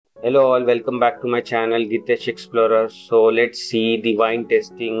Hello all, welcome back to my channel Gitesh Explorer. So let's see the wine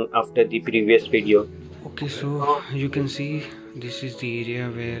tasting after the previous video. Okay, so you can see this is the area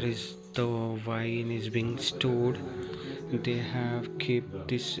where is the wine is being stored. They have kept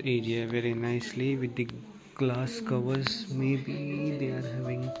this area very nicely with the glass covers. Maybe they are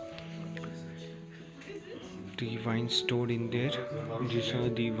having the wine stored in there. These are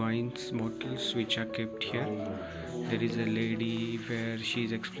the wines bottles which are kept here. There is a lady where she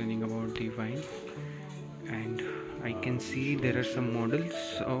is explaining about the wine, and I can see there are some models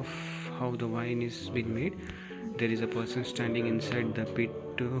of how the wine is being made. There is a person standing inside the pit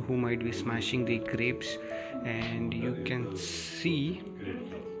who might be smashing the grapes, and you can see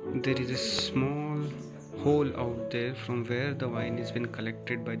there is a small hole out there from where the wine has been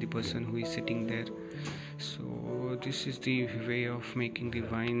collected by the person who is sitting there. So this is the way of making the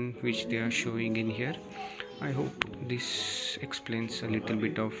wine which they are showing in here. I hope this explains a little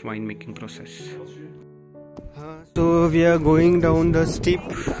bit of winemaking process. So we are going down the steep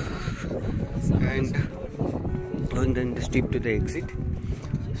and going down the steep to the exit,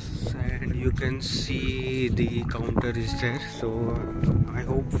 and you can see the counter is there. So I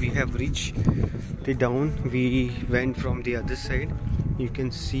hope we have reached the down. We went from the other side. You can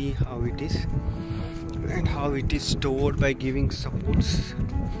see how it is and how it is stored by giving supports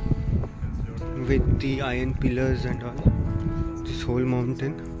with the iron pillars and all, this whole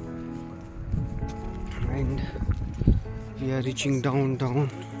mountain. And we are reaching down.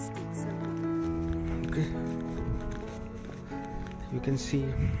 Okay, you can see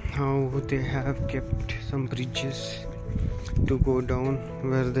how they have kept some bridges to go down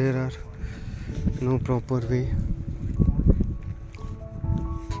where there are no proper way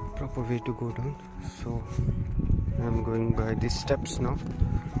to go down. So I'm going by these steps now.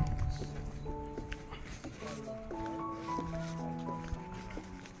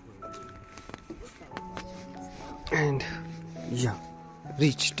 And yeah,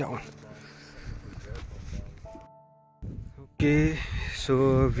 reach down. Okay,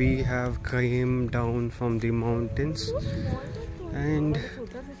 so we have came down from the mountains, and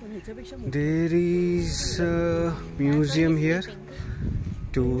there is a museum here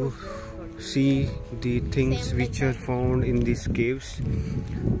to see the things which are found in these caves.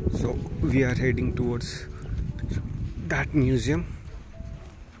 So we are heading towards that museum.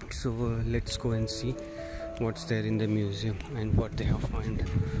 So let's go and see what's there in the museum and what they have found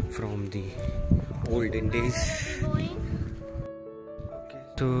from the olden days. Okay,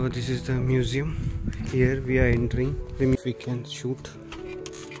 so this is the museum. Here we are entering. If we can shoot.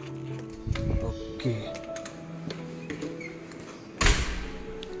 Okay.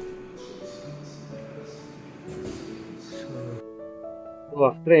 So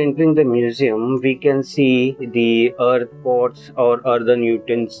after entering the museum, we can see the earth pots or earthen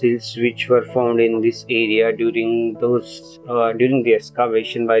utensils which were found in this area during the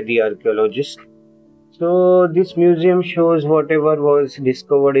excavation by the archaeologists. So this museum shows whatever was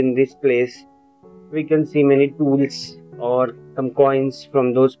discovered in this place. We can see many tools or some coins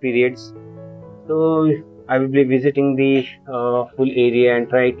from those periods. So I will be visiting the full area and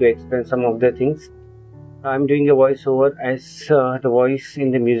try to explain some of the things. I'm doing a voiceover as the voice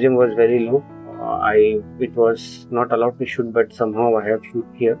in the museum was very low. It was not allowed to shoot, but somehow I have shoot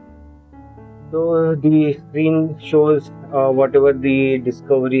here. So the screen shows whatever the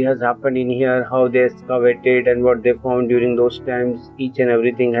discovery has happened in here, how they excavated and what they found during those times. Each and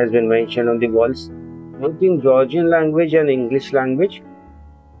everything has been mentioned on the walls, both in Georgian language and English language.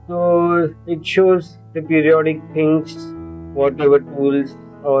 So it shows the periodic things, whatever tools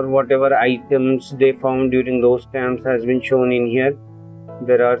or whatever items they found during those times has been shown in here.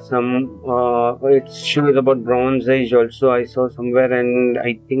 There are some it shows about Bronze Age also, I saw somewhere, and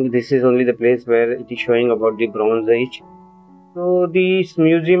I think this is only the place where it is showing about the Bronze Age. So this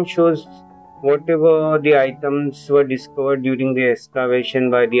museum shows whatever the items were discovered during the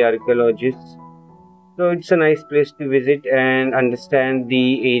excavation by the archaeologists. So it's a nice place to visit and understand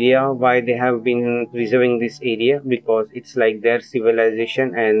the area, why they have been preserving this area, because it's like their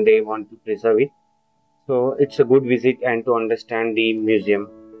civilization and they want to preserve it. So it's a good visit and to understand the museum.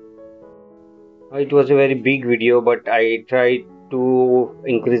 It was a very big video, but I tried to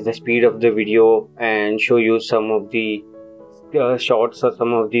increase the speed of the video and show you some of the shots or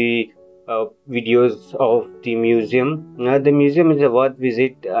some of the videos of the museum. The museum is a worth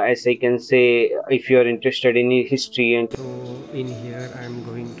visit, as I can say, if you are interested in history. And so in here I am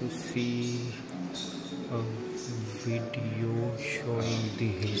going to see a video showing the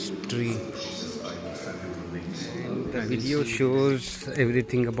history, and the video shows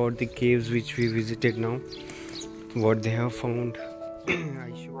everything about the caves which we visited now, what they have found,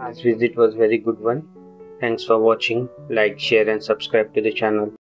 This visit was very good one. Thanks for watching. Like, share and subscribe to the channel.